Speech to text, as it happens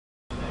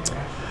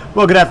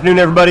Well, good afternoon,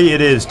 everybody.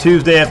 It is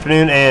Tuesday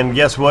afternoon, and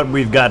guess what?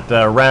 We've got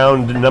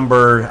round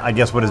number, I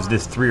guess, what is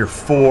this, 3 or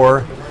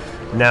 4,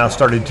 now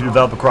starting to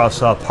develop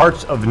across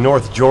parts of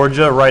North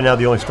Georgia. Right now,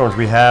 the only storms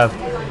we have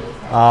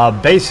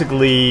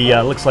basically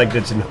looks like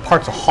it's in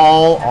parts of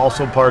Hall,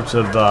 also parts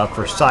of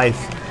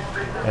Forsyth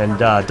and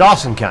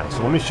Dawson County.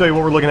 So let me show you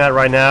what we're looking at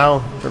right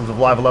now in terms of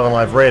Live 11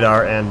 Live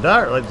radar. And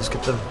let's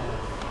get the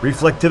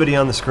reflectivity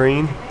on the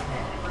screen.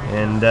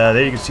 And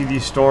there you can see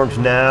these storms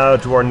now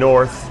to our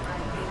north.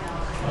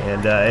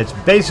 And it's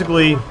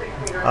basically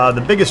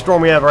the biggest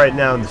storm we have right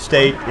now in the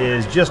state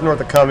is just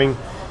north of Cumming,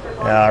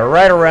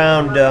 right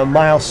around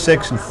mile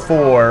 6 and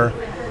 4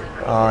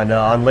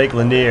 on Lake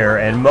Lanier.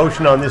 And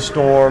motion on this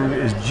storm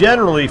is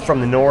generally from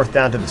the north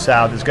down to the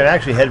south. It's going to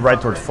actually head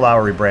right towards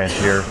Flowery Branch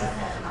here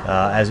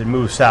as it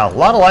moves south. A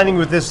lot of lightning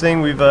with this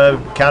thing. We've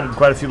counted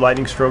quite a few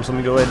lightning strokes. Let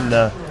me go ahead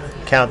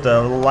and count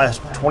the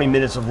last 20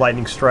 minutes of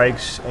lightning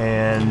strikes.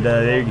 And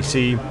there you can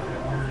see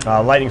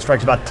lightning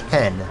strikes about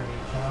 10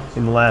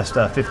 in the last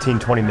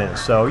 15-20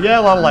 minutes. So yeah,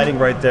 a lot of lightning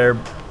right there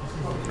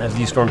as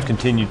these storms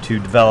continue to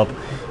develop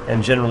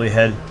and generally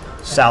head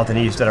south and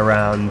east at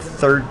around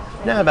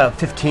about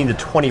 15 to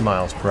 20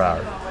 miles per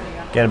hour.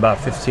 Again, about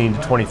 15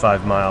 to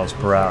 25 miles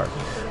per hour.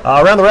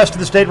 Around the rest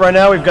of the state right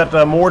now, we've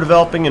got more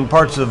developing in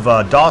parts of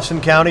Dawson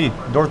County,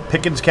 North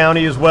Pickens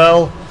County as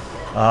well.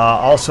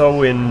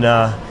 Also in,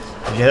 as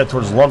you head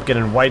towards Lumpkin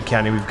and White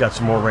County, we've got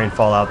some more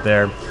rainfall out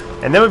there.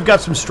 And then we've got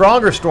some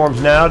stronger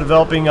storms now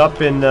developing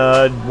up in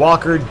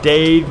Walker,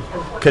 Dade,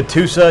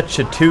 Catoosa,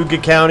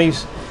 Chattooga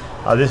counties.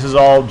 This is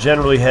all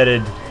generally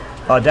headed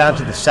down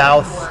to the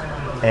south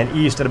and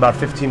east at about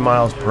 15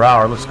 miles per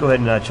hour. Let's go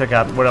ahead and check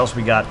out what else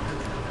we got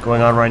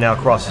going on right now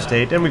across the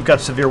state. And we've got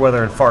severe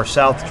weather in far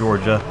south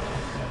Georgia.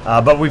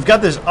 But we've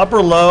got this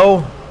upper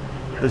low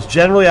that's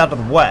generally out to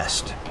the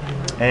west.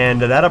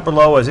 And that upper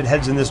low, as it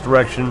heads in this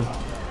direction,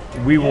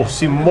 we will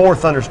see more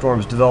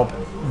thunderstorms develop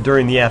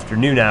during the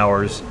afternoon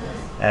hours,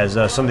 as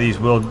some of these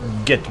will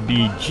get to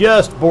be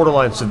just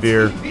borderline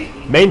severe.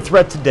 Main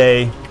threat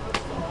today.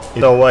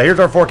 So here's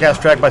our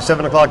forecast track by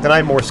 7 o'clock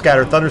tonight. More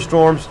scattered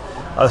thunderstorms.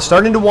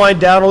 Starting to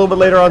wind down a little bit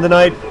later on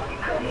tonight.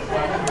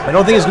 I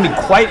don't think it's going to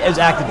be quite as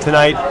active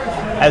tonight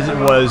as it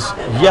was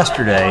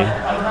yesterday.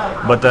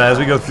 But as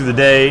we go through the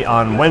day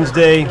on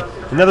Wednesday,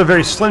 another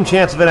very slim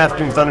chance of an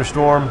afternoon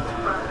thunderstorm.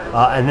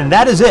 And then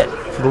that is it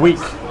for the week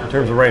in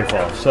terms of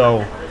rainfall.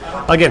 So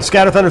again,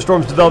 scattered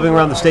thunderstorms developing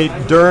around the state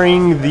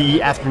during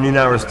the afternoon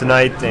hours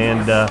tonight,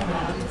 and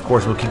of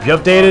course we'll keep you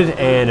updated,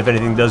 and if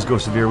anything does go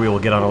severe, we will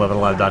get on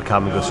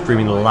 11live.com and go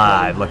streaming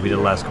live like we did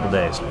the last couple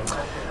days.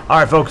 All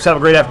right, folks, have a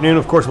great afternoon.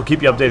 Of course, we'll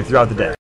keep you updated throughout the day.